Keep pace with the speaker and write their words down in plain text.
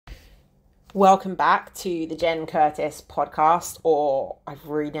Welcome back to the Jen Curtis podcast, or I've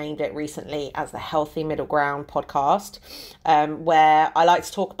renamed it recently as the Healthy Middle Ground podcast, where I like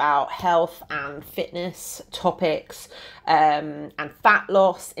to talk about health and fitness topics and fat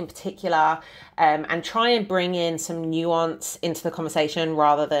loss in particular, and try and bring in some nuance into the conversation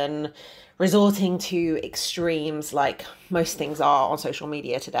rather than resorting to extremes like most things are on social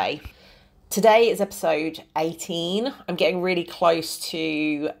media today. Today is episode 18. I'm getting really close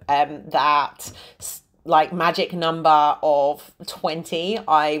to that magic number of 20.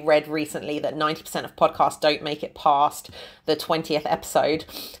 I read recently that 90% of podcasts don't make it past the 20th episode.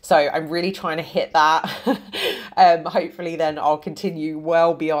 So I'm really trying to hit that. Hopefully then I'll continue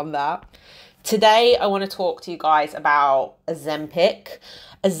well beyond that. Today I want to talk to you guys about Ozempic.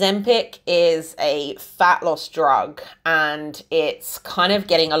 Ozempic is a fat loss drug and it's kind of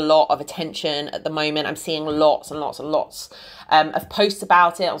getting a lot of attention at the moment. I'm seeing lots and lots and lots of posts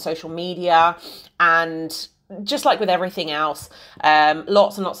about it on social media, and just like with everything else,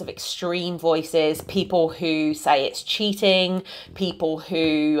 lots and lots of extreme voices, people who say it's cheating, people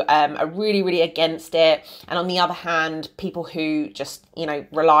who are really, really against it. And on the other hand, people who just,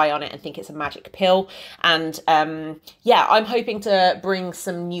 rely on it and think it's a magic pill. And I'm hoping to bring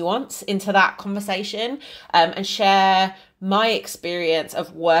some nuance into that conversation and share my experience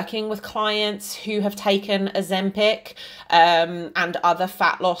of working with clients who have taken Ozempic and other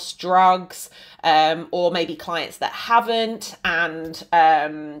fat loss drugs, or maybe clients that haven't and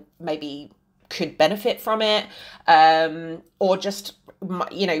maybe could benefit from it, or just,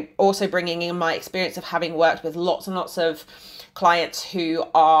 also bringing in my experience of having worked with lots and lots of clients who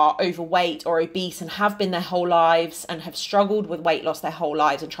are overweight or obese and have been their whole lives and have struggled with weight loss their whole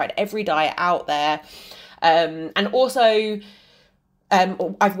lives and tried every diet out there. And also,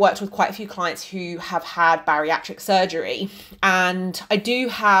 I've worked with quite a few clients who have had bariatric surgery, and I do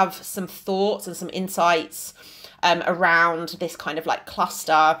have some thoughts and some insights around this kind of like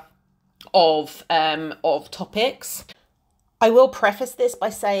cluster of topics. I will preface this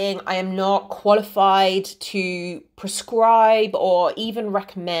by saying I am not qualified to prescribe or even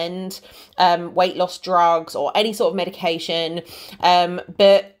recommend weight loss drugs or any sort of medication,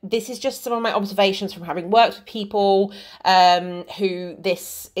 but this is just some of my observations from having worked with people who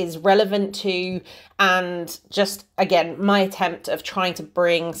this is relevant to, and just, again, my attempt of trying to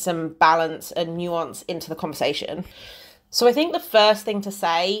bring some balance and nuance into the conversation. So I think the first thing to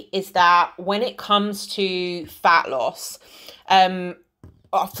say is that when it comes to fat loss,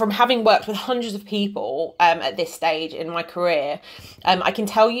 from having worked with hundreds of people at this stage in my career, I can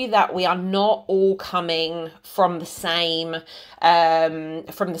tell you that we are not all coming from the same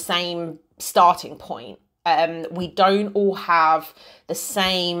starting point. We don't all have the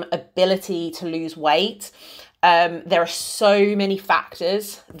same ability to lose weight. There are so many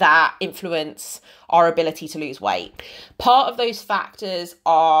factors that influence our ability to lose weight. Part of those factors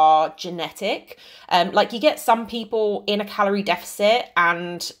are genetic. Like you get some people in a calorie deficit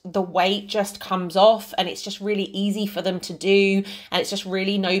and the weight just comes off and it's just really easy for them to do, and it's just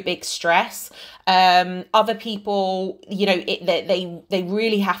really no big stress. Other people, they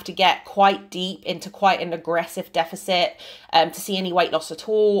really have to get quite deep into quite an aggressive deficit to see any weight loss at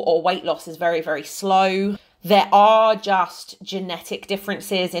all, or weight loss is very, very slow. There are just genetic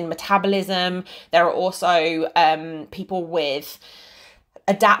differences in metabolism. There are also people with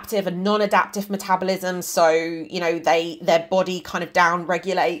adaptive and non-adaptive metabolism. So, their body kind of down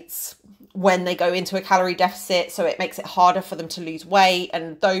regulates when they go into a calorie deficit. So it makes it harder for them to lose weight.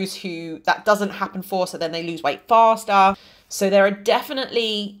 And those who that doesn't happen for, so then they lose weight faster. So there are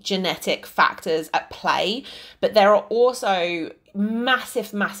definitely genetic factors at play, but there are also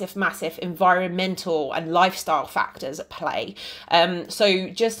massive environmental and lifestyle factors at play. So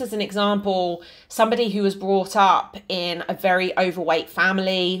just as an example, somebody who was brought up in a very overweight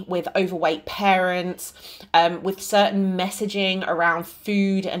family with overweight parents, with certain messaging around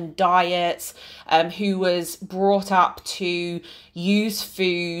food and diets, who was brought up to use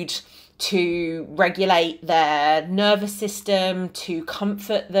food to regulate their nervous system, to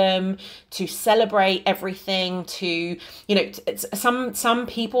comfort them, to celebrate everything, to, some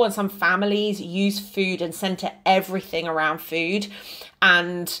people and some families use food and center everything around food.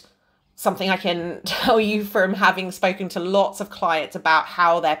 And something I can tell you from having spoken to lots of clients about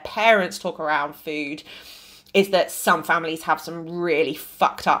how their parents talk around food is that some families have some really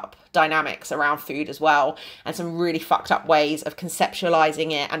fucked up dynamics around food as well, and some really fucked up ways of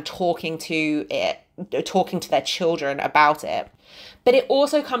conceptualizing it and talking to their children about it. But it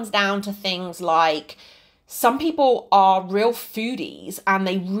also comes down to things like Some people are real foodies and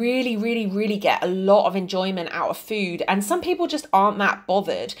they really, really, really get a lot of enjoyment out of food. And some people just aren't that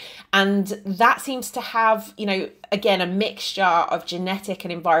bothered. And that seems to have, again, a mixture of genetic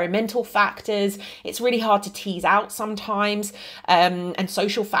and environmental factors. It's really hard to tease out sometimes, and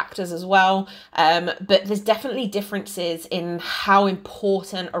social factors as well. But there's definitely differences in how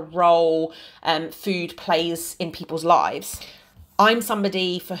important a role food plays in people's lives. I'm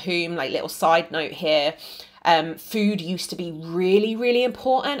somebody for whom, little side note here, food used to be really, really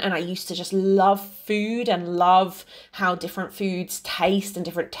important, and I used to just love food and love how different foods taste and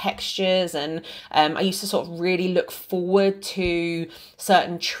different textures, and I used to sort of really look forward to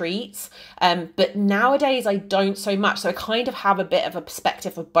certain treats, but nowadays I don't so much. So I kind of have a bit of a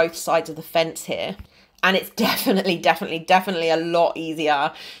perspective of both sides of the fence here. And it's definitely a lot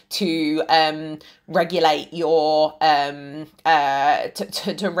easier to regulate your to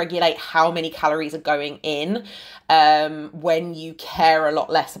regulate how many calories are going in when you care a lot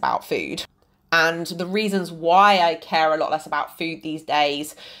less about food. And the reasons why I care a lot less about food these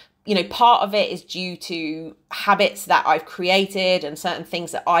days, part of it is due to habits that I've created and certain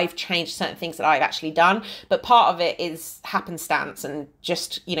things that I've changed, certain things that I've actually done. But part of it is happenstance and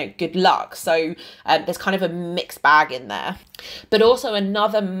just, good luck. So there's kind of a mixed bag in there. But also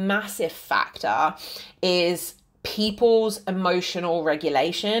another massive factor is people's emotional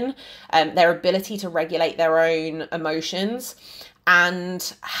regulation, their ability to regulate their own emotions,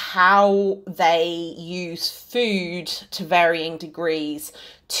 and how they use food to varying degrees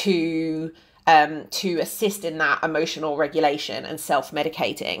to assist in that emotional regulation and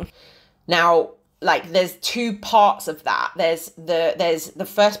self-medicating. Now, there's two parts of that. There's the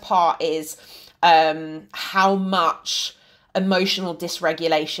first part is how much emotional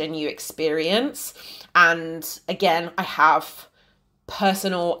dysregulation you experience. And again, I have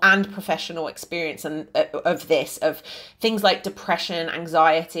personal and professional experience of things like depression,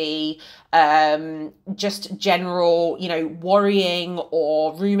 anxiety, just general, worrying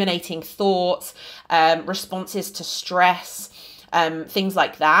or ruminating thoughts, responses to stress, things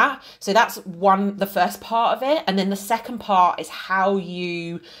like that. So that's the first part of it. And then the second part is how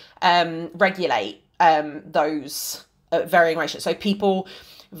you regulate those varying emotions. So people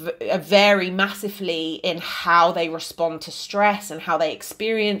vary massively in how they respond to stress and how they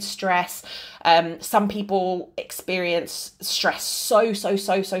experience stress. Some people experience stress so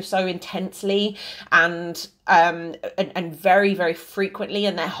intensely and very, very frequently,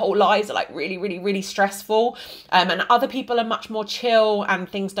 and their whole lives are really, really, really stressful. And other people are much more chill and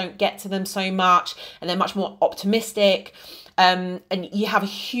things don't get to them so much, and they're much more optimistic. And you have a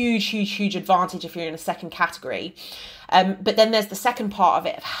huge advantage if you're in a second category. But then there's the second part of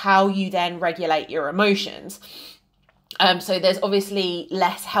it, of how you then regulate your emotions. So there's obviously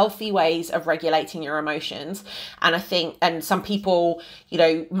less healthy ways of regulating your emotions. And I think, and some people,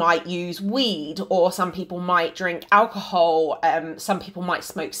 might use weed, or some people might drink alcohol. Some people might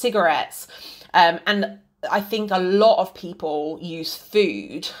smoke cigarettes. And I think a lot of people use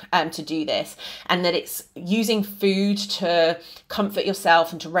food to do this, and that it's using food to comfort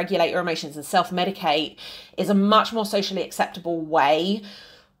yourself and to regulate your emotions and self-medicate is a much more socially acceptable way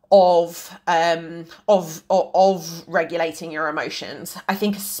of regulating your emotions. I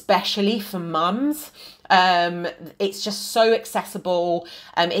think especially for mums, it's just so accessible.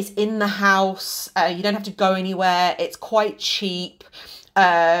 It's in the house. You don't have to go anywhere. It's quite cheap.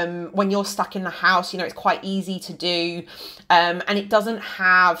 When you're stuck in the house, it's quite easy to do. And it doesn't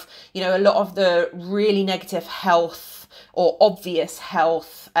have, a lot of the really negative health or obvious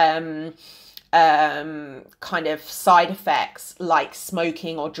health, kind of side effects like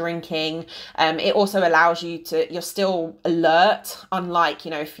smoking or drinking. It also allows you you're still alert, unlike,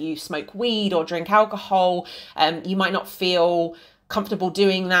 if you smoke weed or drink alcohol, you might not feel comfortable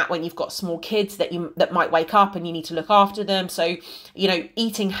doing that when you've got small kids that might wake up and you need to look after them. So,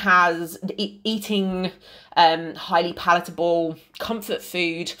 eating highly palatable comfort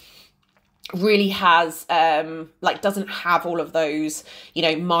food really has doesn't have all of those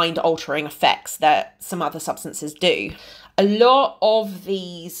mind altering effects that some other substances do. A lot of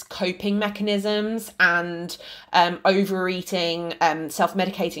these coping mechanisms and overeating,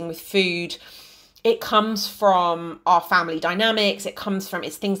 self-medicating with food, it comes from our family dynamics.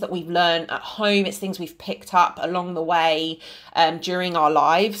 It's things that we've learned at home. It's things we've picked up along the way during our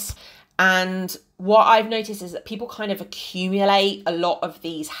lives. And what I've noticed is that people kind of accumulate a lot of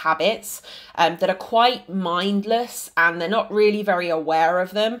these habits that are quite mindless, and they're not really very aware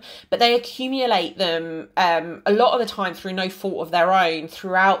of them, but they accumulate them a lot of the time through no fault of their own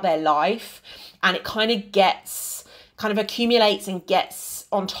throughout their life. And it kind of gets kind of accumulates and gets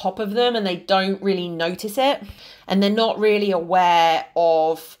on top of them, and they don't really notice it. And they're not really aware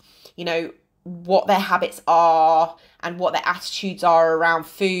of, you know, what their habits are and what their attitudes are around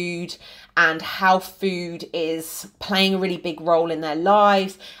food and how food is playing a really big role in their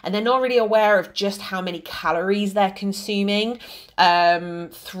lives. And they're not really aware of just how many calories they're consuming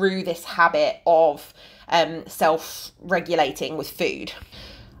through this habit of self-regulating with food.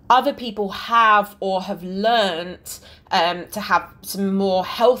 Other people have or have learnt to have some more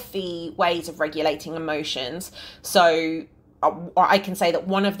healthy ways of regulating emotions. So I can say that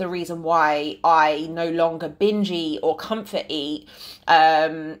one of the reasons why I no longer binge eat or comfort eat,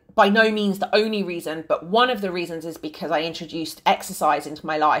 by no means the only reason, but one of the reasons is because I introduced exercise into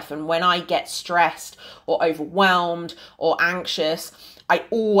my life. And when I get stressed or overwhelmed or anxious,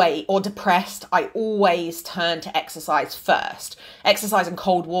 or depressed, I always turn to exercise first. Exercise and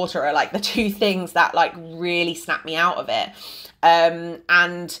cold water are like the two things that like really snap me out of it.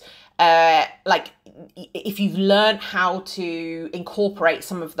 Like if you've learned how to incorporate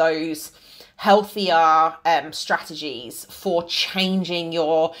some of those healthier strategies for changing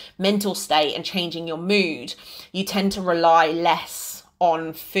your mental state and changing your mood, you tend to rely less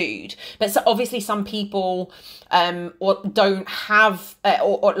on food. But so obviously some people or don't have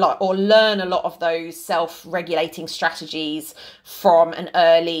or learn a lot of those self-regulating strategies from an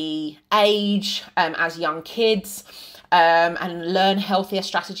early age as young kids. And learn healthier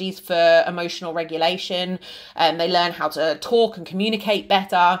strategies for emotional regulation. They learn how to talk and communicate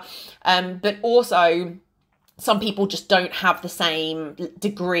better. But also, some people just don't have the same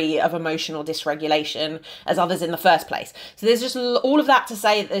degree of emotional dysregulation as others in the first place. So there's just all of that to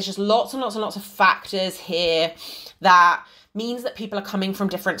say that there's just lots and lots and lots of factors here that means that people are coming from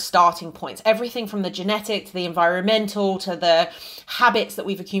different starting points. Everything from the genetic to the environmental to the habits that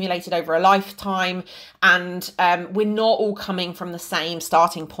we've accumulated over a lifetime. And we're not all coming from the same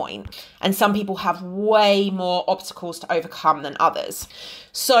starting point. And some people have way more obstacles to overcome than others.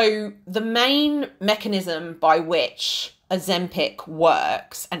 So the main mechanism by which Ozempic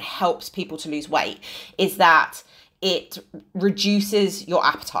works and helps people to lose weight is that it reduces your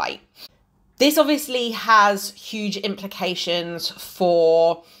appetite. This obviously has huge implications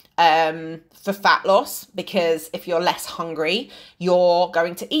for fat loss, because if you're less hungry, you're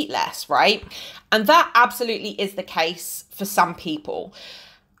going to eat less, right? And that absolutely is the case for some people.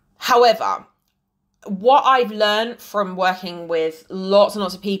 However, what I've learned from working with lots and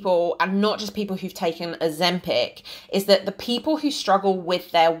lots of people, and not just people who've taken Ozempic, is that the people who struggle with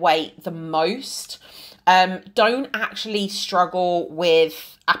their weight the most don't actually struggle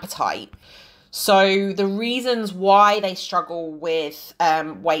with appetite. So the reasons why they struggle with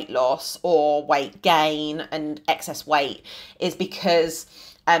weight loss or weight gain and excess weight is because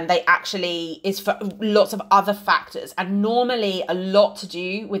is for lots of other factors, and normally a lot to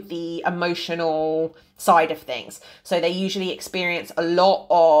do with the emotional side of things. So they usually experience a lot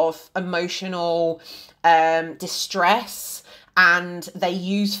of emotional distress, and they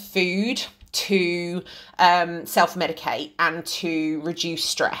use food to self-medicate and to reduce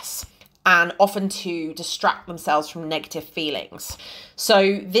stress, and often to distract themselves from negative feelings.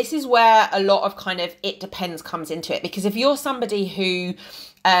 So this is where a lot of kind of it depends comes into it. Because if you're somebody who,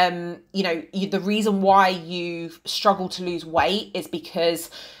 the reason why you struggle to lose weight is because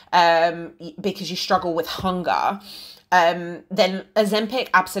you struggle with hunger, then Ozempic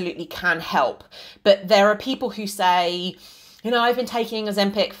absolutely can help. But there are people who say, I've been taking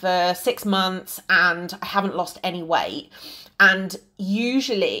Ozempic for 6 months and I haven't lost any weight. And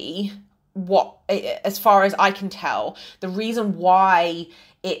usually, as far as I can tell, the reason why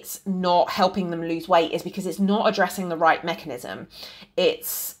it's not helping them lose weight is because it's not addressing the right mechanism.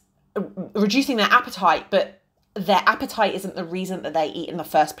 It's reducing their appetite, but their appetite isn't the reason that they eat in the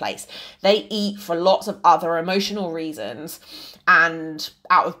first place. They eat for lots of other emotional reasons, and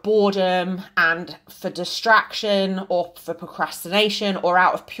out of boredom, and for distraction, or for procrastination, or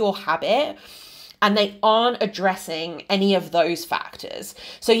out of pure habit. And they aren't addressing any of those factors.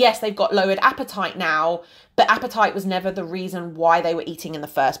 So yes, they've got lowered appetite now, but appetite was never the reason why they were eating in the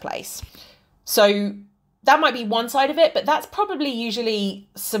first place. So that might be one side of it, but that's probably usually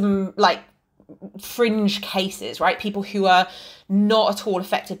some like fringe cases, right? People who are not at all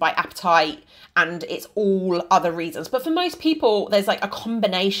affected by appetite, and it's all other reasons. But for most people, there's like a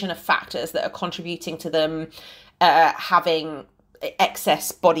combination of factors that are contributing to them having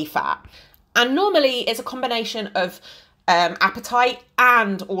excess body fat. And normally it's a combination of appetite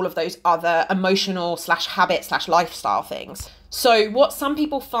and all of those other emotional /habit/lifestyle things. So what some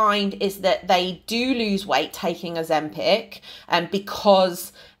people find is that they do lose weight taking Ozempic,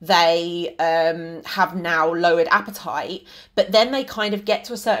 because they have now lowered appetite, but then they kind of get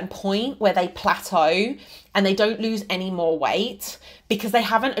to a certain point where they plateau and they don't lose any more weight because they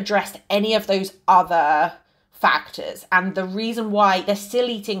haven't addressed any of those other factors. And the reason why they're still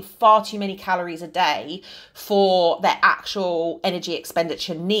eating far too many calories a day for their actual energy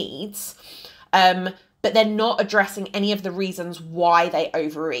expenditure needs, but they're not addressing any of the reasons why they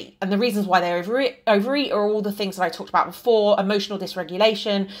overeat. And the reasons why they overeat are all the things that I talked about before: emotional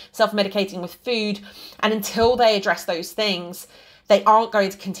dysregulation, self-medicating with food. And until they address those things, they aren't going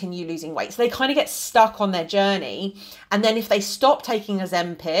to continue losing weight. So they kind of get stuck on their journey. And then if they stop taking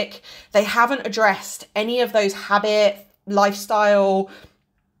Ozempic, they haven't addressed any of those habit, lifestyle,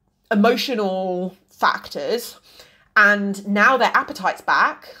 emotional factors. And now their appetite's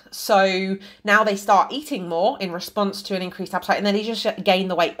back. So now they start eating more in response to an increased appetite, and then they just gain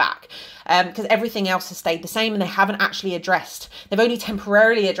the weight back because everything else has stayed the same, and they haven't actually addressed, they've only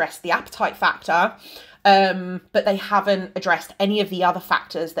temporarily addressed the appetite factor, but they haven't addressed any of the other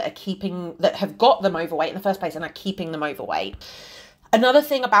factors that have got them overweight in the first place and are keeping them overweight. Another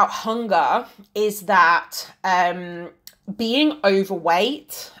thing about hunger is that being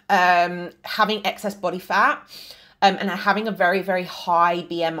overweight, having excess body fat, and having a very, very high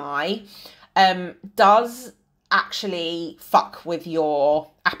BMI does actually fuck with your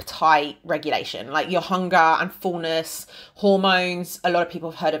appetite regulation, like your hunger and fullness hormones. A lot of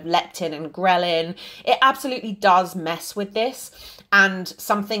people have heard of leptin and ghrelin. It absolutely does mess with this. And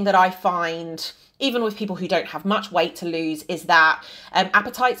something that I find, even with people who don't have much weight to lose, is that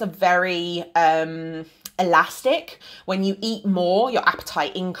appetites are very elastic. When you eat more, your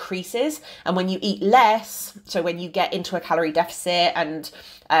appetite increases, and when you eat less, so when you get into a calorie deficit and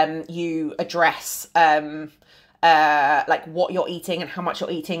you address like what you're eating and how much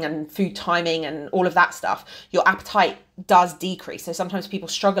you're eating and food timing and all of that stuff, your appetite does decrease. So sometimes people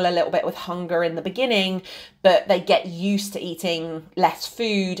struggle a little bit with hunger in the beginning, but they get used to eating less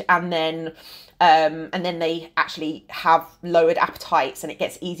food, and then they actually have lowered appetites, and it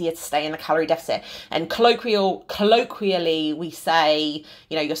gets easier to stay in the calorie deficit. And colloquially, we say,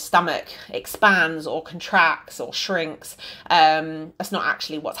 you know, your stomach expands or contracts or shrinks. That's not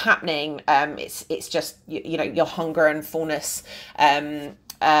actually what's happening. It's just, you know, your hunger and fullness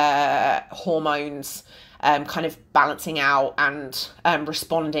hormones kind of balancing out and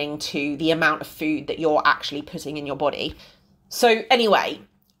responding to the amount of food that you're actually putting in your body. So anyway,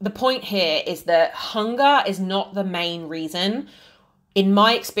 the point here is that hunger is not the main reason, in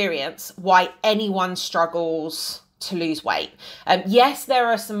my experience, why anyone struggles to lose weight. Yes, there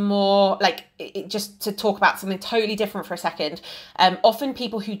are some more, like, just to talk about something totally different for a second, often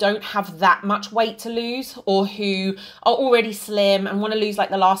people who don't have that much weight to lose, or who are already slim and want to lose like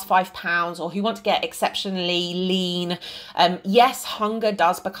the last 5 pounds, or who want to get exceptionally lean, yes, hunger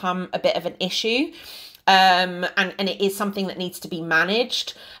does become a bit of an issue. And it is something that needs to be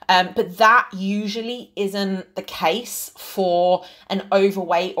managed. But that usually isn't the case for an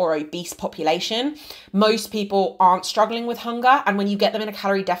overweight or obese population. Most people aren't struggling with hunger. And when you get them in a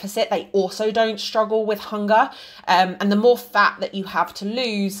calorie deficit, they also don't struggle with hunger. And the more fat that you have to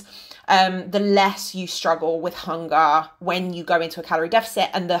lose, the less you struggle with hunger when you go into a calorie deficit,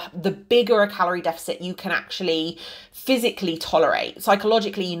 and the bigger a calorie deficit you can actually physically tolerate.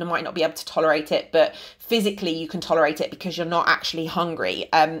 Psychologically, you might not be able to tolerate it, but physically you can tolerate it because you're not actually hungry.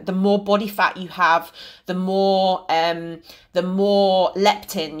 The more body fat you have, the more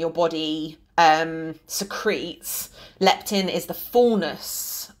leptin your body secretes. Leptin is the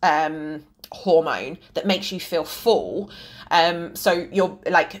fullness hormone that makes you feel full. So you're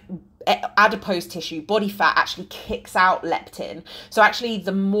like, adipose tissue, body fat actually kicks out leptin. So actually,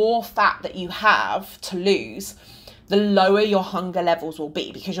 the more fat that you have to lose, the lower your hunger levels will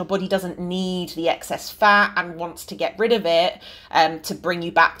be, because your body doesn't need the excess fat and wants to get rid of it to bring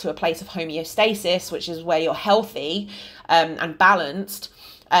you back to a place of homeostasis, which is where you're healthy and balanced.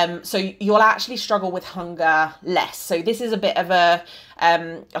 So you'll actually struggle with hunger less. So this is a bit of a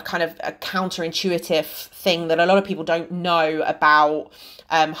kind of a counterintuitive thing that a lot of people don't know about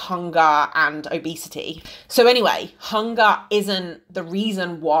hunger and obesity. So anyway, hunger isn't the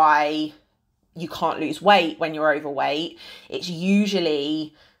reason why you can't lose weight when you're overweight. It's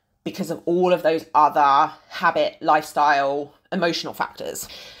usually because of all of those other habit, lifestyle, emotional factors.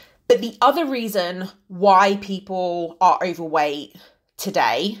 But the other reason why people are overweight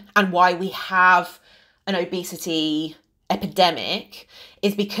today, and why we have an obesity epidemic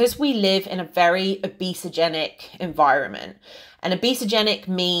is because we live in a very obesogenic environment. And obesogenic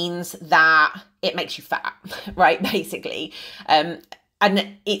means that it makes you fat, right? Basically. And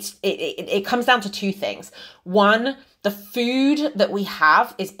it comes down to two things. One, the food that we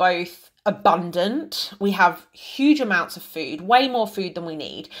have is both abundant. We have huge amounts of food, way more food than we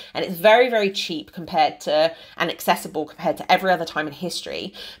need. And it's very, very cheap compared to, and accessible compared to every other time in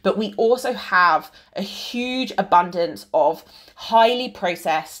history. But we also have a huge abundance of highly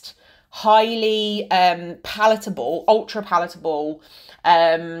processed, highly palatable, ultra palatable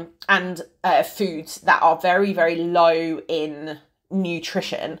foods that are very, very low in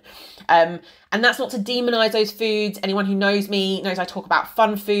nutrition. And that's not to demonize those foods. Anyone who knows me knows I talk about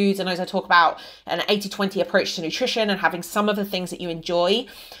fun foods and knows I talk about an 80-20 approach to nutrition and having some of the things that you enjoy.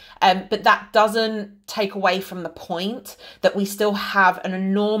 But that doesn't take away from the point that we still have an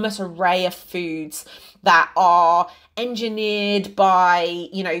enormous array of foods that are engineered by,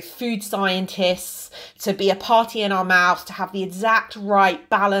 you know, food scientists to be a party in our mouths, to have the exact right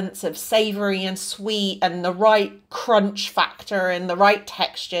balance of savory and sweet and the right crunch factor and the right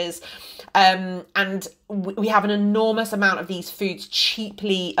textures. And we have an enormous amount of these foods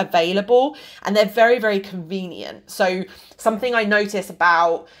cheaply available, and they're very, very convenient. So something I notice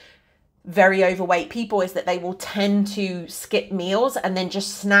about very overweight people is that they will tend to skip meals and then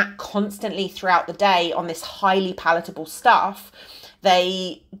just snack constantly throughout the day on this highly palatable stuff.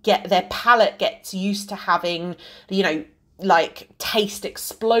 Their palate gets used to having, you know, like taste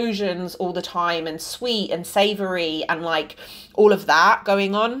explosions all the time and sweet and savory and like all of that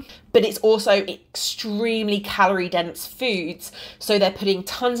going on. But it's also extremely calorie dense foods. So they're putting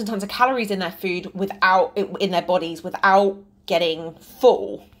tons and tons of calories in their food in their bodies without getting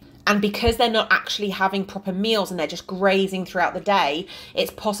full. And because they're not actually having proper meals and they're just grazing throughout the day, it's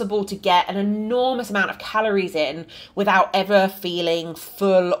possible to get an enormous amount of calories in without ever feeling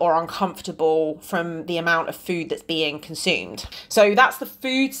full or uncomfortable from the amount of food that's being consumed. So that's the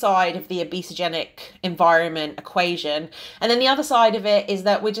food side of the obesogenic environment equation. And then the other side of it is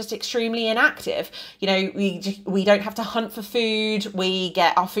that we're just extremely inactive. You know, we don't have to hunt for food. We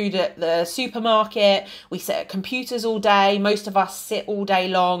get our food at the supermarket. We sit at computers all day. Most of us sit all day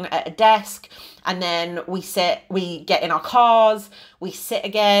long at a desk, and then we get in our cars, we sit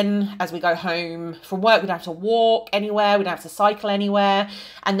again as we go home from work. We don't have to walk anywhere, we don't have to cycle anywhere,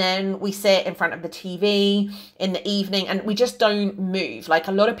 and then we sit in front of the TV in the evening and we just don't move. Like,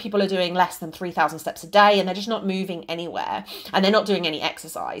 a lot of people are doing less than 3,000 steps a day and they're just not moving anywhere, and they're not doing any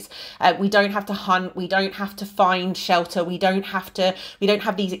exercise. We don't have to hunt, we don't have to find shelter, we don't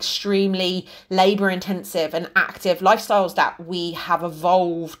have these extremely labor intensive and active lifestyles that we have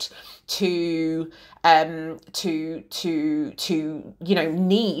evolved to you know,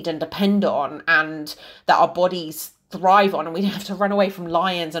 need and depend on, and that our bodies thrive on, and we don't have to run away from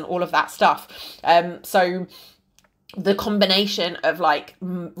lions and all of that stuff. So the combination of like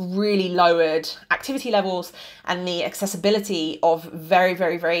really lowered activity levels and the accessibility of very,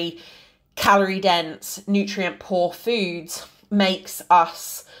 very, very calorie dense, nutrient poor foods makes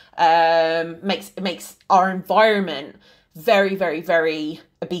us makes our environment very, very, very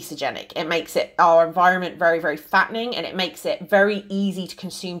obesogenic. It makes our environment very, very fattening, and it makes it very easy to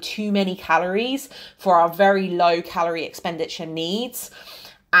consume too many calories for our very low calorie expenditure needs.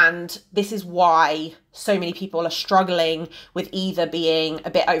 And this is why so many people are struggling with either being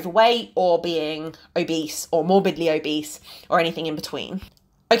a bit overweight or being obese or morbidly obese or anything in between.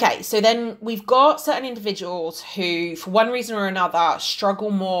 Okay, so then we've got certain individuals who, for one reason or another,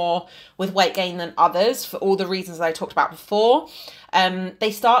 struggle more with weight gain than others for all the reasons that I talked about before.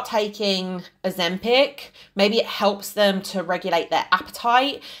 They start taking Ozempic. Maybe it helps them to regulate their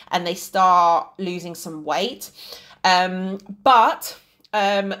appetite and they start losing some weight. But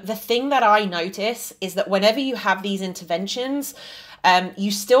the thing that I notice is that whenever you have these interventions,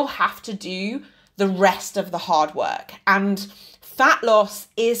 you still have to do the rest of the hard work. And fat loss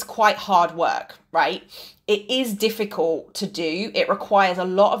is quite hard work, right? It is difficult to do. It requires a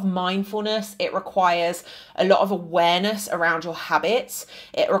lot of mindfulness. It requires a lot of awareness around your habits.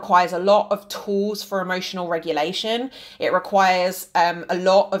 It requires a lot of tools for emotional regulation. It requires a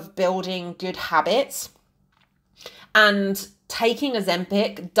lot of building good habits. And taking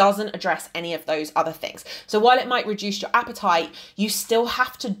Ozempic doesn't address any of those other things. So while it might reduce your appetite, you still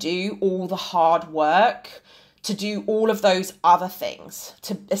have to do all the hard work to do all of those other things,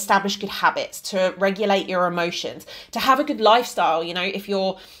 to establish good habits, to regulate your emotions, to have a good lifestyle, you know, if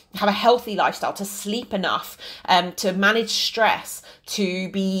you're have a healthy lifestyle, to sleep enough, to manage stress,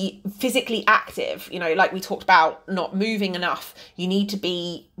 to be physically active, you know, like we talked about not moving enough. You need to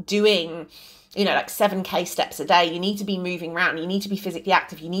be doing you know, like 7K steps a day. You need to be moving around. You need to be physically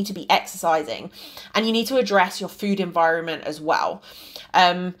active. You need to be exercising, and you need to address your food environment as well.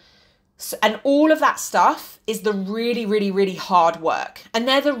 And all of that stuff is the really, really, really hard work. And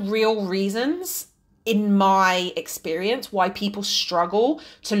they're the real reasons, in my experience, why people struggle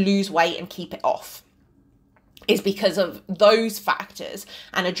to lose weight and keep it off, is because of those factors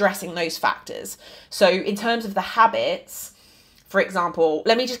and addressing those factors. So in terms of the habits, for example,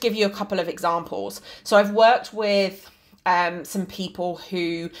 let me just give you a couple of examples. So I've worked with some people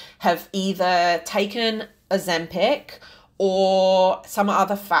who have either taken Ozempic or some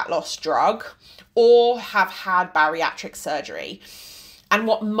other fat loss drug, or have had bariatric surgery. And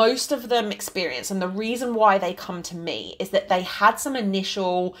what most of them experience, and the reason why they come to me, is that they had some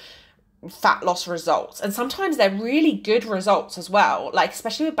initial fat loss results, and sometimes they're really good results as well, like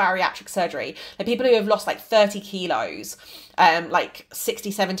especially with bariatric surgery, like people who have lost like 30 kilos, like 60,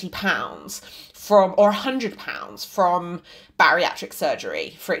 70 pounds from, or 100 pounds from bariatric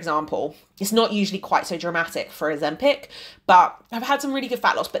surgery, for example. It's not usually quite so dramatic for Ozempic, but I've had some really good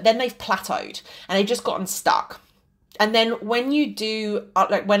fat loss, but then they've plateaued and they've just gotten stuck. And then when you do,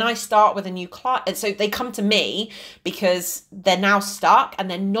 like when I start with a new client, so they come to me because they're now stuck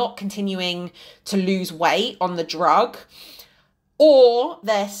and they're not continuing to lose weight on the drug, or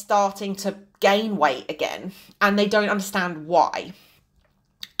they're starting to gain weight again and they don't understand why.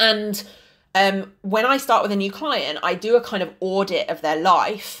 And when I start with a new client, I do a kind of audit of their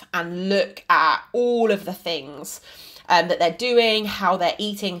life and look at all of the things that they're doing, how they're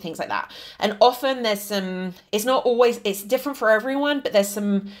eating, things like that. And often there's some, it's not always, it's different for everyone, but there's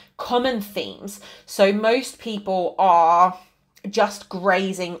some common themes. So most people are just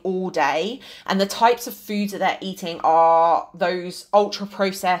grazing all day, and the types of foods that they're eating are those ultra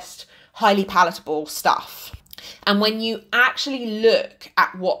processed, highly palatable stuff. And when you actually look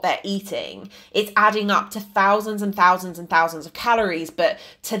at what they're eating, it's adding up to thousands and thousands and thousands of calories. But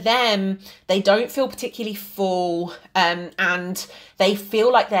to them, they don't feel particularly full, and they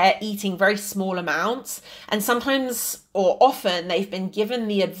feel like they're eating very small amounts. And sometimes, or often, they've been given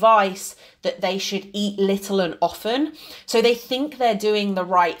the advice that they should eat little and often. So they think they're doing the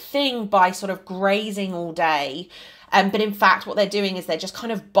right thing by sort of grazing all day. But in fact, what they're doing is they're just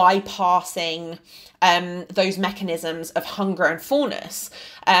kind of bypassing those mechanisms of hunger and fullness.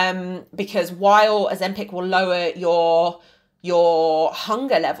 Because while Ozempic will lower your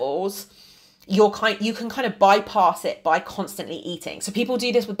hunger levels, you can kind of bypass it by constantly eating. So people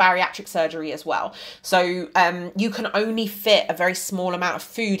do this with bariatric surgery as well. So you can only fit a very small amount of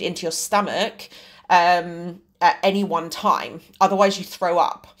food into your stomach at any one time. Otherwise, you throw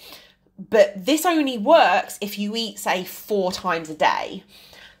up. But this only works if you eat, say, 4 times a day.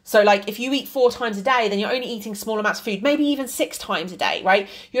 So like if you eat 4 times a day, then you're only eating small amounts of food, maybe even 6 times a day, right?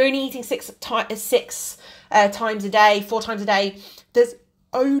 You're only eating 6 times a day, 4 times a day. There's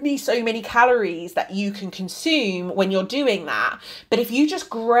only so many calories that you can consume when you're doing that. But if you just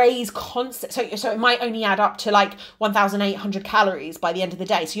graze constant, so it might only add up to like 1,800 calories by the end of the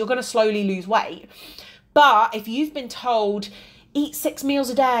day. So you're going to slowly lose weight. But if you've been told, eat 6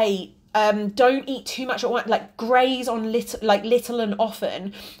 meals a day, don't eat too much at once, like graze on little and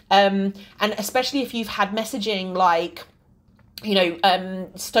often, and especially if you've had messaging like, you know,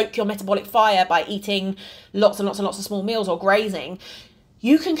 stoke your metabolic fire by eating lots and lots and lots of small meals or grazing,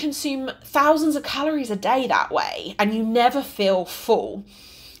 you can consume thousands of calories a day that way and you never feel full.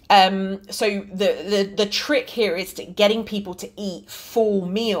 So the trick here is to getting people to eat full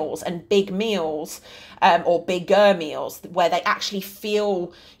meals and big meals, or bigger meals where they actually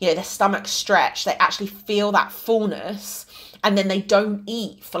feel, you know, their stomach stretch, they actually feel that fullness, and then they don't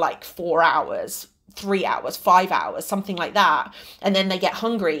eat for like 4 hours, 3 hours, 5 hours, something like that. And then they get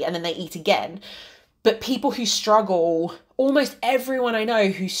hungry and then they eat again. But people who struggle, almost everyone I know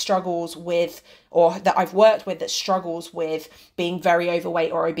who struggles with, or that I've worked with that struggles with being very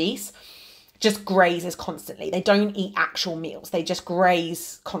overweight or obese, just grazes constantly. They don't eat actual meals. They just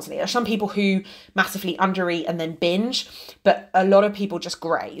graze constantly. There are some people who massively undereat and then binge, but a lot of people just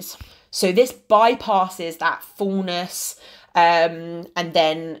graze. So this bypasses that fullness, and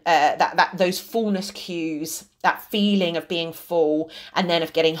then those fullness cues, that feeling of being full and then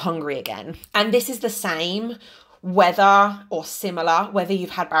of getting hungry again. And this is the same whether you've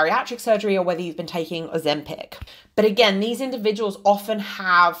had bariatric surgery or whether you've been taking Ozempic. But again, these individuals often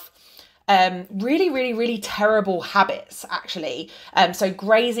have really, really, really terrible habits, actually. So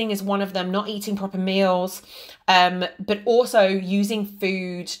grazing is one of them, not eating proper meals, but also using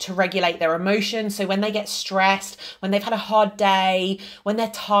food to regulate their emotions. So when they get stressed, when they've had a hard day, when they're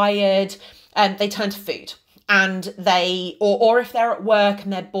tired, they turn to food. and they, or if they're at work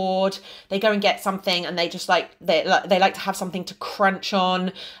and they're bored, they go and get something, and they just they like to have something to crunch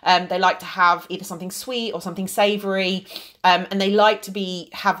on. They like to have either something sweet or something savory, and they like to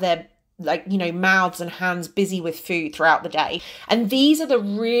have their mouths and hands busy with food throughout the day. And this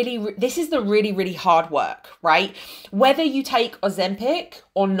is the really hard work, right? Whether you take Ozempic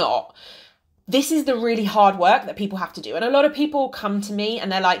or not, this is the really hard work that people have to do. And a lot of people come to me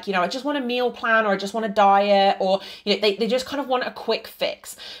and they're like, I just want a meal plan, or I just want a diet, or, they just kind of want a quick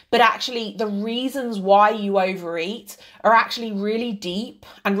fix. But actually the reasons why you overeat are actually really deep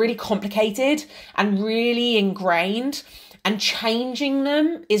and really complicated and really ingrained. And changing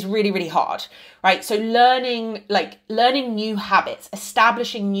them is really, really hard, right? So learning new habits,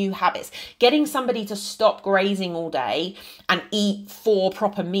 establishing new habits, getting somebody to stop grazing all day and eat 4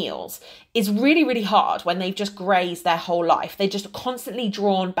 proper meals is really, really hard when they've just grazed their whole life. They're just constantly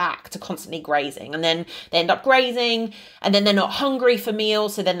drawn back to constantly grazing, and then they end up grazing, and then they're not hungry for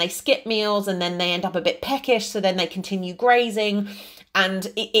meals, so then they skip meals, and then they end up a bit peckish, so then they continue grazing.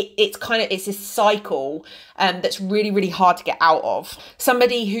 And it's this cycle that's really, really hard to get out of.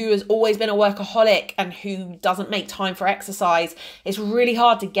 Somebody who has always been a workaholic and who doesn't make time for exercise, it's really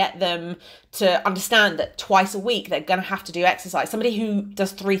hard to get them to understand that twice a week they're going to have to do exercise. Somebody who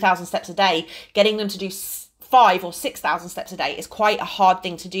does 3,000 steps a day, getting them to do 5,000 or 6,000 steps a day is quite a hard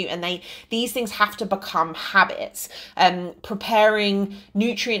thing to do, and these things have to become habits. Preparing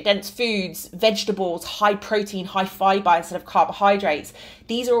nutrient-dense foods, vegetables, high protein, high fiber instead of carbohydrates.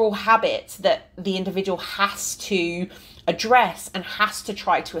 These are all habits that the individual has to address and has to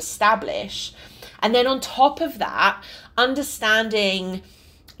try to establish. And then on top of that, understanding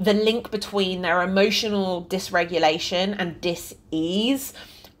the link between their emotional dysregulation and dis-ease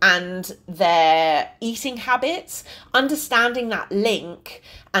and their eating habits, understanding that link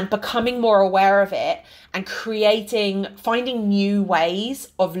and becoming more aware of it, and finding new ways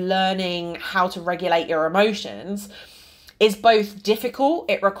of learning how to regulate your emotions is both difficult.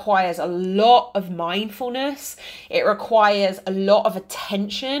 It requires a lot of mindfulness. It requires a lot of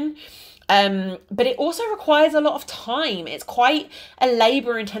attention. But it also requires a lot of time. It's quite a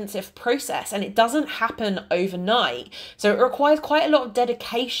labor-intensive process, and it doesn't happen overnight. So it requires quite a lot of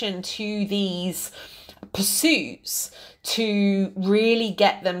dedication to these pursuits to really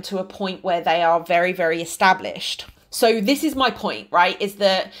get them to a point where they are very, very established. So this is my point, right? Is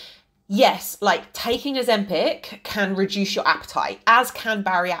that yes, taking Ozempic can reduce your appetite, as can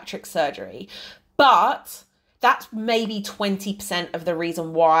bariatric surgery, but that's maybe 20% of the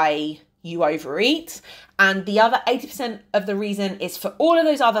reason why you overeat, and the other 80% of the reason is for all of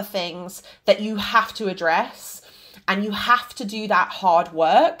those other things that you have to address, and you have to do that hard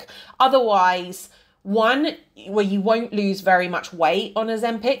work. Otherwise, one, where you won't lose very much weight on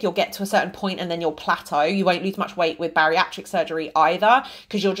Ozempic, you'll get to a certain point and then you'll plateau. You won't lose much weight with bariatric surgery either,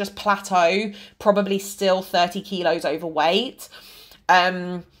 because you'll just plateau, probably still 30 kilos overweight,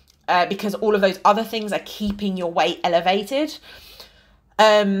 because all of those other things are keeping your weight elevated.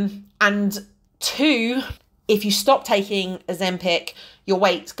 And 2, if you stop taking Ozempic, your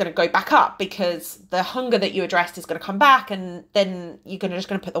weight's going to go back up because the hunger that you addressed is going to come back, and then you're just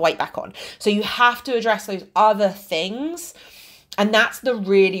going to put the weight back on. So you have to address those other things. And that's the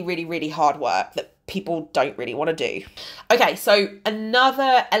really, really, really hard work that people don't really want to do. Okay, so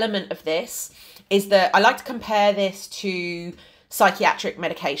another element of this is that I like to compare this to psychiatric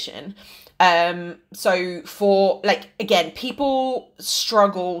medication. So for again, people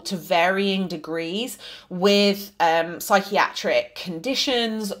struggle to varying degrees with psychiatric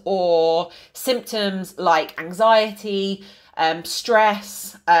conditions or symptoms like anxiety,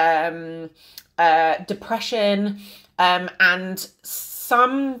 stress, depression, and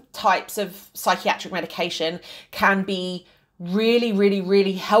some types of psychiatric medication can be really, really,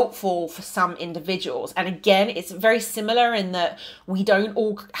 really helpful for some individuals. And again, it's very similar in that we don't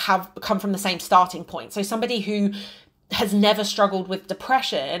all come from the same starting point. So somebody who has never struggled with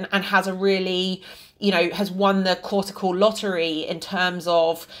depression and has a really, has won the cortical lottery in terms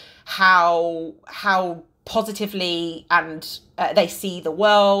of how positively and they see the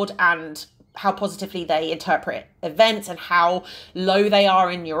world, and how positively they interpret events, and how low they are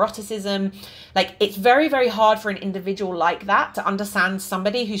in neuroticism. It's very, very hard for an individual like that to understand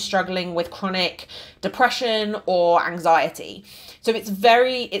somebody who's struggling with chronic depression or anxiety. So it's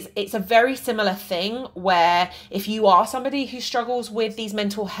a very similar thing, where if you are somebody who struggles with these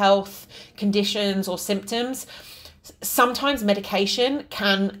mental health conditions or symptoms, sometimes medication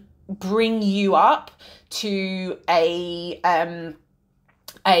can bring you up to a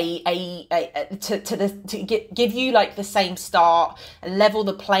give you like the same start and level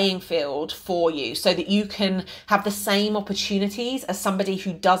the playing field for you so that you can have the same opportunities as somebody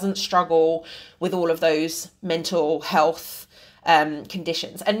who doesn't struggle with all of those mental health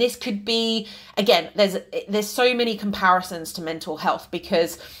conditions. And this could be, again, there's so many comparisons to mental health,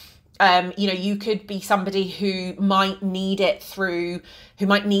 because you could be somebody who might need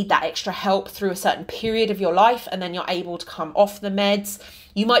that extra help through a certain period of your life, and then you're able to come off the meds.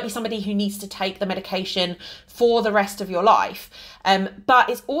 You might be somebody who needs to take the medication for the rest of your life. But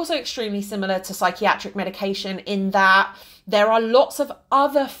it's also extremely similar to psychiatric medication in that there are lots of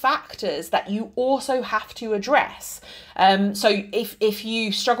other factors that you also have to address. So if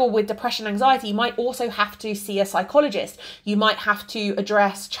you struggle with depression, anxiety, you might also have to see a psychologist. You might have to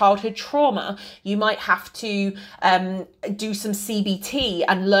address childhood trauma. You might have to do some CBT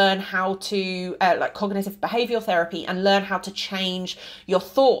and learn how to, like cognitive behavioral therapy, and learn how to change your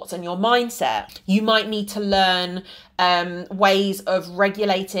thoughts and your mindset. You might need to learn ways of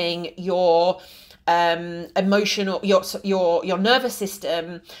regulating your emotional, your nervous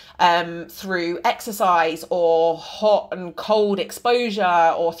system through exercise or hot and cold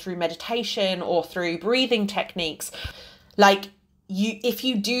exposure, or through meditation, or through breathing techniques. Like if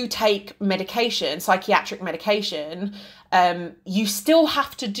you do take medication, psychiatric medication, you still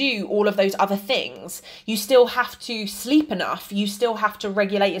have to do all of those other things. You still have to sleep enough. You still have to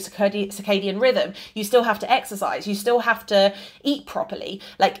regulate your circadian rhythm. You still have to exercise. You still have to eat properly.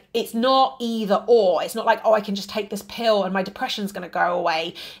 Like, it's not either or. It's not like, oh, I can just take this pill and my depression's going to go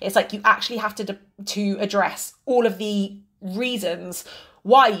away. It's like you actually have to address all of the reasons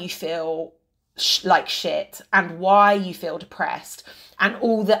why you feel like shit, and why you feel depressed, and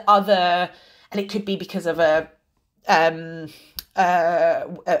all the other, and it could be because of an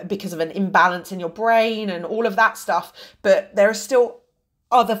imbalance in your brain and all of that stuff, but there are still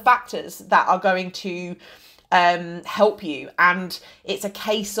other factors that are going to help you. And it's a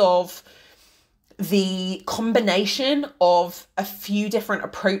case of the combination of a few different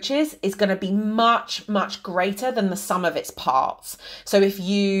approaches is going to be much, much greater than the sum of its parts. So if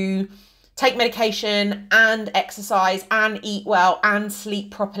you take medication and exercise and eat well and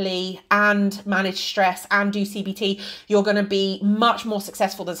sleep properly and manage stress and do CBT, you're going to be much more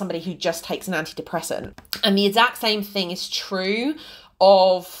successful than somebody who just takes an antidepressant. And the exact same thing is true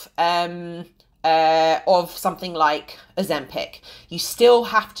of something like Ozempic. You still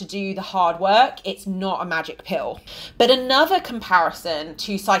have to do the hard work. It's not a magic pill. But another comparison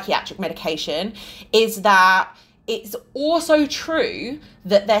to psychiatric medication is that it's also true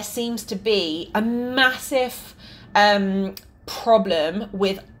that there seems to be a massive problem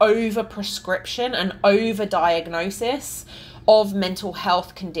with overprescription and overdiagnosis of mental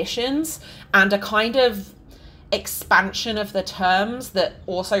health conditions, and a kind of expansion of the terms that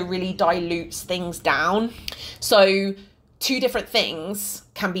also really dilutes things down. So two different things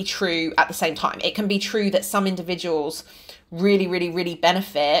can be true at the same time. It can be true that some individuals really, really, really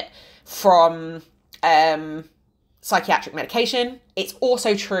benefit from psychiatric medication. It's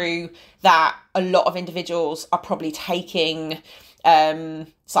also true that a lot of individuals are probably taking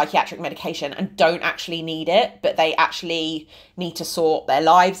psychiatric medication and don't actually need it, but they actually need to sort their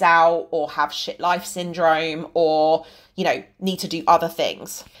lives out, or have shit life syndrome, or, need to do other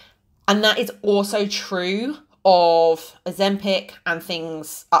things. And that is also true of Ozempic and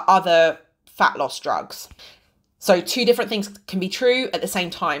other fat loss drugs. So two different things can be true at the same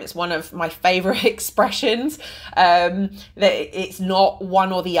time. It's one of my favorite expressions, that it's not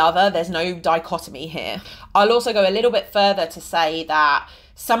one or the other. There's no dichotomy here. I'll also go a little bit further to say that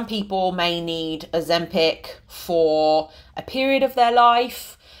some people may need Ozempic for a period of their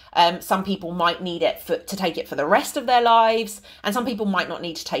life. Some people might need it to take it for the rest of their lives, and some people might not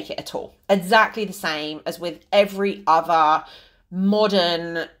need to take it at all. Exactly the same as with every other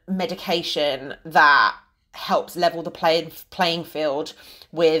modern medication that helps level the playing field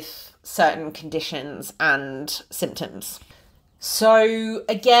with certain conditions and symptoms. So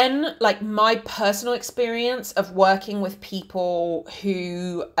again, like, my personal experience of working with people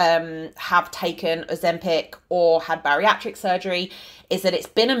who have taken Ozempic or had bariatric surgery is that it's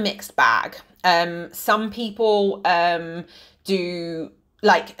been a mixed bag. Some people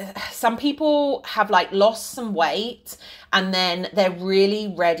some people have lost some weight, and then they're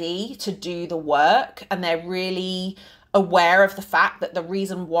really ready to do the work, and they're really aware of the fact that the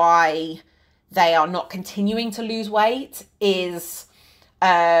reason why they are not continuing to lose weight is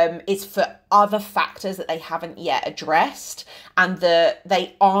for other factors that they haven't yet addressed, and that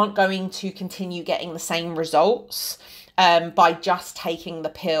they aren't going to continue getting the same results by just taking the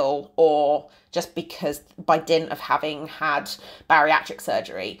pill or just because by dint of having had bariatric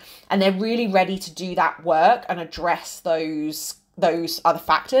surgery, and they're really ready to do that work and address those other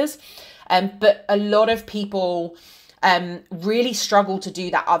factors. But a lot of people really struggle to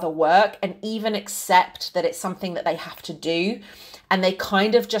do that other work and even accept that it's something that they have to do. And they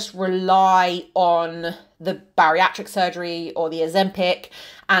kind of just rely on the bariatric surgery or the Ozempic,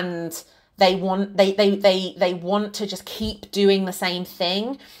 and they want to just keep doing the same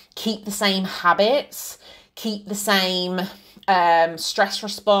thing, keep the same habits, keep the same stress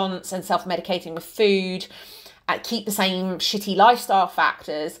response and self-medicating with food, keep the same shitty lifestyle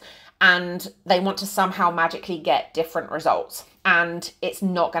factors, and they want to somehow magically get different results. And it's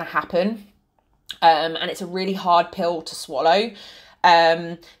not going to happen. And it's a really hard pill to swallow.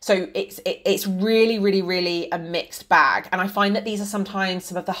 So it's really, really, really a mixed bag. And I find that these are sometimes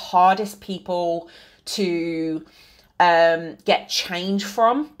some of the hardest people to get change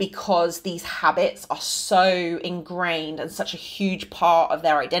from, because these habits are so ingrained and such a huge part of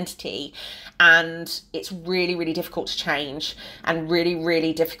their identity. And it's really, really difficult to change, and really,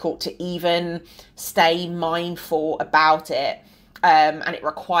 really difficult to even stay mindful about it. And it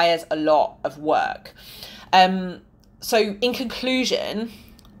requires a lot of work. So in conclusion,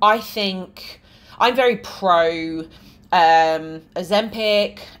 I think I'm very pro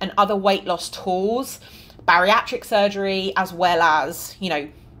Ozempic and other weight loss tools, bariatric surgery, as well as, you know,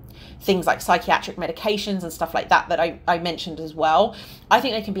 things like psychiatric medications and stuff like that I mentioned as well. I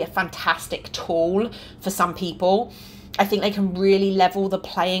think they can be a fantastic tool for some people. I think they can really level the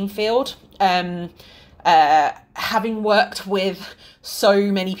playing field. Having worked with so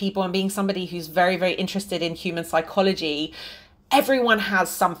many people and being somebody who's very, very interested in human psychology, everyone has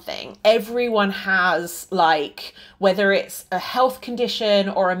something. Everyone has, like, whether it's a health condition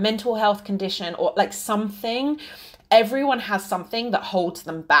or a mental health condition or like something, everyone has something that holds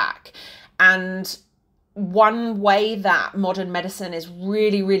them back. And one way that modern medicine is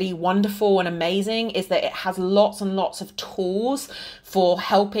really, really wonderful and amazing is that it has lots and lots of tools for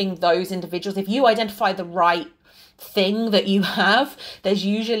helping those individuals. If you identify the right thing that you have, there's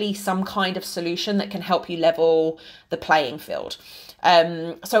usually some kind of solution that can help you level the playing field.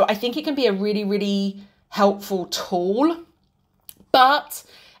 So I think it can be a really, really helpful tool, but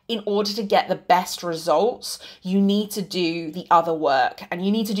in order to get the best results, you need to do the other work, and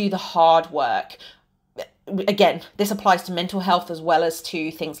you need to do the hard work. Again, this applies to mental health as well as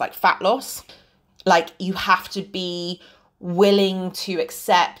to things like fat loss. Like, you have to be willing to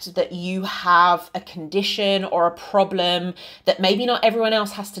accept that you have a condition or a problem that maybe not everyone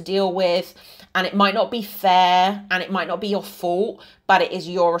else has to deal with, and it might not be fair and it might not be your fault, but it is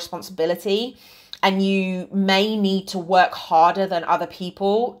your responsibility. And you may need to work harder than other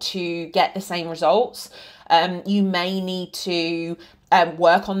people to get the same results. You may need to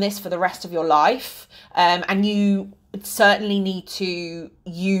work on this for the rest of your life. And you certainly need to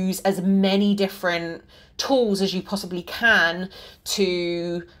use as many different tools as you possibly can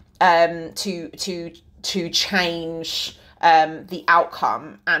to change the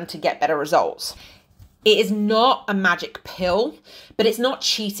outcome and to get better results. It is not a magic pill, but it's not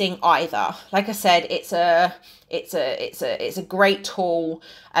cheating either. Like I said, it's a great tool.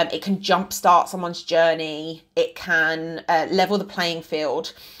 It can jumpstart someone's journey. It can level the playing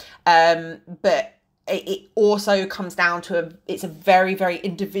field. But it also comes down to it's a very, very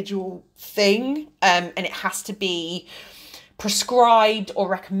individual thing. And it has to be prescribed or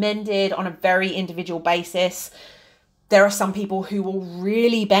recommended on a very individual basis. There are some people who will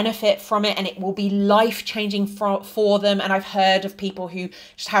really benefit from it and it will be life-changing for them. And I've heard of people who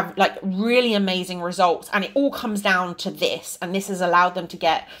just have like really amazing results, and it all comes down to this. And this has allowed them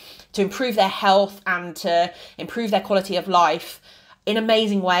to improve their health and to improve their quality of life in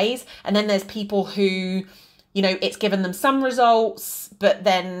amazing ways. And then there's people who, you know, it's given them some results, but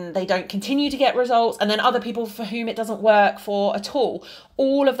then they don't continue to get results. And then other people for whom it doesn't work for at all.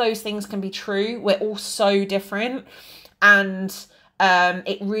 All of those things can be true. We're all so different. And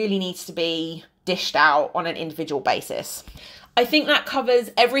it really needs to be dished out on an individual basis. I think that covers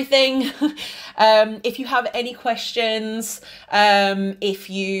everything. If you have any questions, if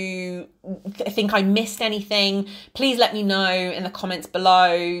you think I missed anything, please let me know in the comments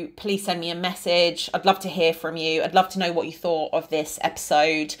below. Please send me a message. I'd love to hear from you. I'd love to know what you thought of this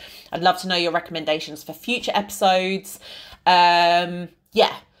episode. I'd love to know your recommendations for future episodes.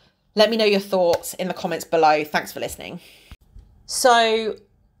 Yeah. Let me know your thoughts in the comments below. Thanks for listening. So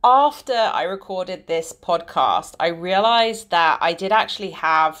after I recorded this podcast, I realized that I did actually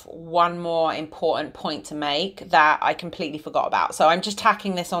have one more important point to make that I completely forgot about. So I'm just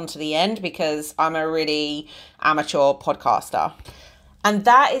tacking this on to the end because I'm a really amateur podcaster. And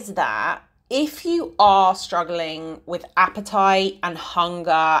that is that if you are struggling with appetite and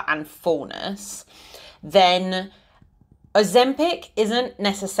hunger and fullness, then Ozempic isn't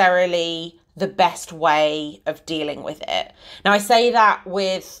necessarily the best way of dealing with it. Now, I say that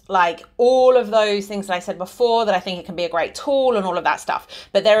with like all of those things that I said before, that I think it can be a great tool and all of that stuff.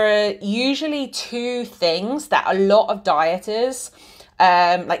 But there are usually two things that a lot of dieters,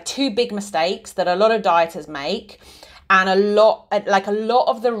 like two big mistakes that a lot of dieters make. And a lot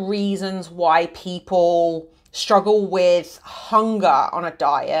of the reasons why people struggle with hunger on a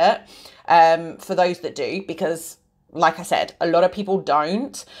diet, for those that do, because like I said, a lot of people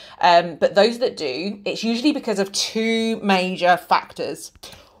don't, but those that do, it's usually because of two major factors.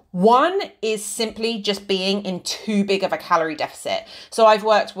 One is simply just being in too big of a calorie deficit. So I've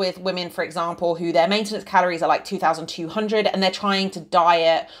worked with women, for example, who their maintenance calories are like 2,200 and they're trying to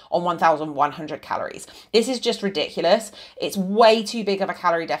diet on 1,100 calories. This is just ridiculous. It's way too big of a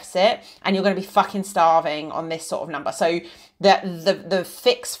calorie deficit and you're going to be fucking starving on this sort of number. So the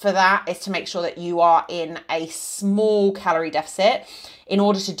fix for that is to make sure that you are in a small calorie deficit. In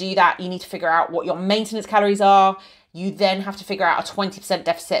order to do that, you need to figure out what your maintenance calories are. You then have to figure out a 20%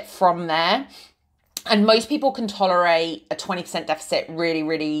 deficit from there. And most people can tolerate a 20% deficit really,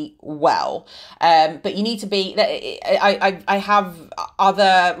 really well. But you need to be, I have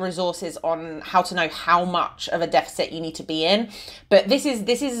other resources on how to know how much of a deficit you need to be in. But this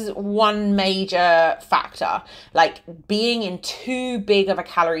is one major factor, like being in too big of a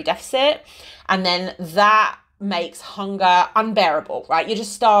calorie deficit. And then that makes hunger unbearable, right? You're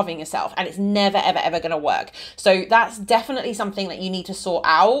just starving yourself and it's never, ever, ever going to work. So that's definitely something that you need to sort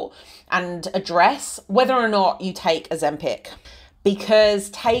out and address, whether or not you take Ozempic.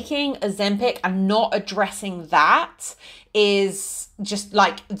 Because taking Ozempic and not addressing that is just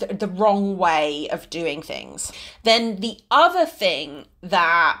like the wrong way of doing things. Then the other thing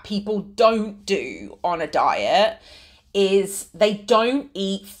that people don't do on a diet is they don't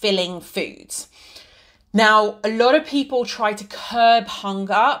eat filling foods. Now, a lot of people try to curb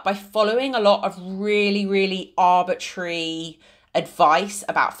hunger by following a lot of really, really arbitrary advice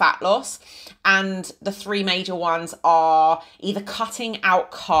about fat loss. And the three major ones are either cutting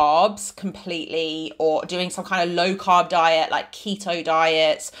out carbs completely or doing some kind of low carb diet like keto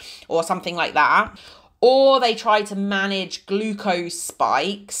diets or something like that. Or they try to manage glucose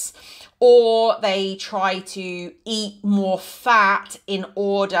spikes, or they try to eat more fat in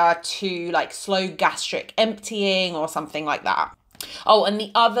order to like slow gastric emptying or something like that. Oh, and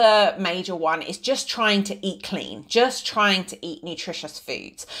the other major one is just trying to eat clean, just trying to eat nutritious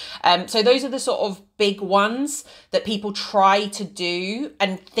foods. So those are the sort of big ones that people try to do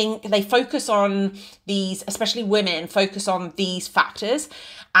and think they focus on these, especially women focus on these factors.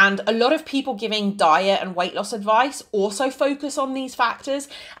 And a lot of people giving diet and weight loss advice also focus on these factors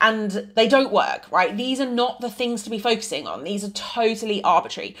and they don't work, right? These are not the things to be focusing on. These are totally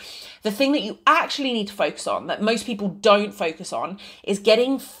arbitrary. The thing that you actually need to focus on, that most people don't focus on, is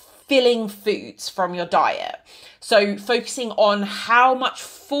getting filling foods from your diet. So focusing on how much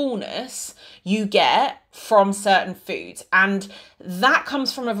fullness you get from certain foods. And that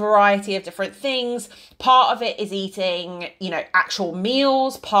comes from a variety of different things. Part of it is eating, actual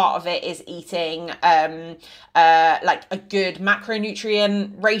meals. Part of it is eating like a good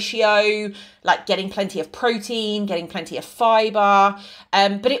macronutrient ratio, like getting plenty of protein, getting plenty of fiber.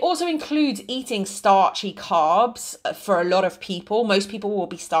 But it also includes eating starchy carbs for a lot of people. Most people will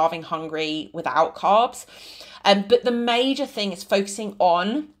be starving hungry without carbs. But the major thing is focusing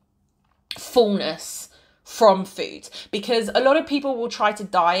on fullness from food, because a lot of people will try to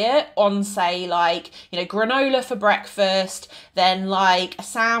diet on, say, like, granola for breakfast, then like a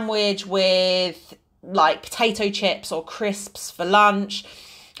sandwich with like potato chips or crisps for lunch,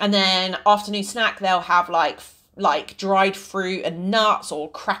 and then afternoon snack they'll have like dried fruit and nuts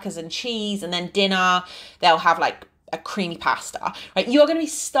or crackers and cheese, and then dinner they'll have like a creamy pasta, right? You're going to be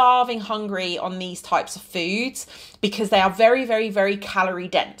starving hungry on these types of foods because they are very, very, very calorie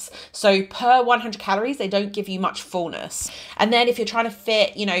dense. So per 100 calories, they don't give you much fullness. And then if you're trying to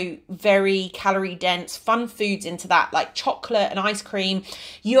fit, very calorie dense fun foods into that, like chocolate and ice cream,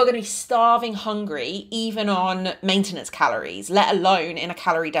 you're going to be starving hungry even on maintenance calories, let alone in a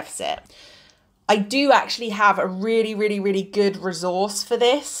calorie deficit. I do actually have a really, really, really good resource for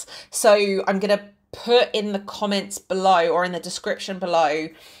this. So I'm going to put in the comments below or in the description below.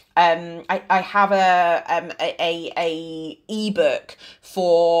 I have a ebook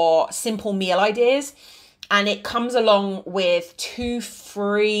for simple meal ideas, and it comes along with 2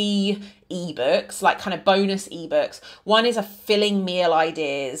 free ebooks, like kind of bonus ebooks. One is a filling meal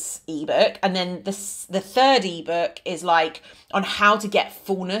ideas ebook, and then the third ebook is like on how to get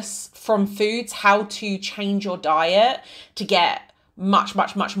fullness from foods, how to change your diet to get much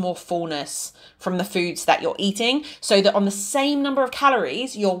more fullness from the foods that you're eating, so that on the same number of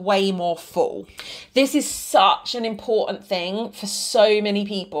calories you're way more full. This is such an important thing for so many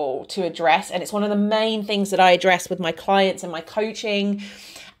people to address, and it's one of the main things that I address with my clients and my coaching.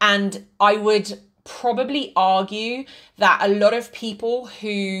 And I would probably argue that a lot of people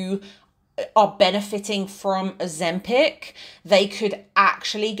who are benefiting from Ozempic, they could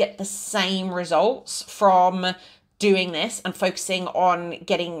actually get the same results from doing this and focusing on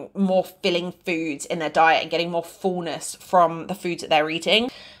getting more filling foods in their diet and getting more fullness from the foods that they're eating.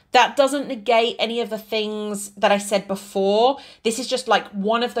 That doesn't negate any of the things that I said before. This is just like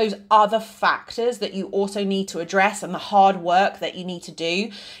one of those other factors that you also need to address and the hard work that you need to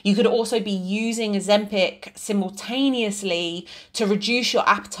do. You could also be using Ozempic simultaneously to reduce your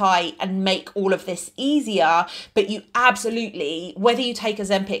appetite and make all of this easier. But you absolutely, whether you take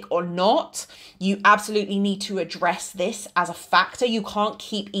Ozempic or not, you absolutely need to address this as a factor. You can't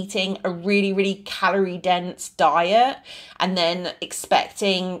keep eating a really calorie dense diet and then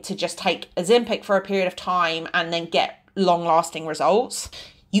expecting to just take Ozempic for a period of time and then get long-lasting results.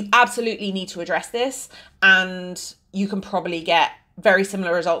 You absolutely need to address this, and you can probably get very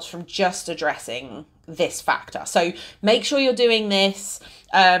similar results from just addressing this factor. So make sure you're doing this.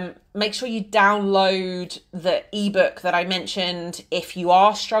 Make sure you download the ebook that I mentioned if you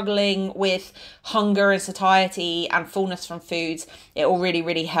are struggling with hunger and satiety and fullness from foods. It will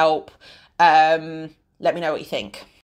really help. Let me know what you think.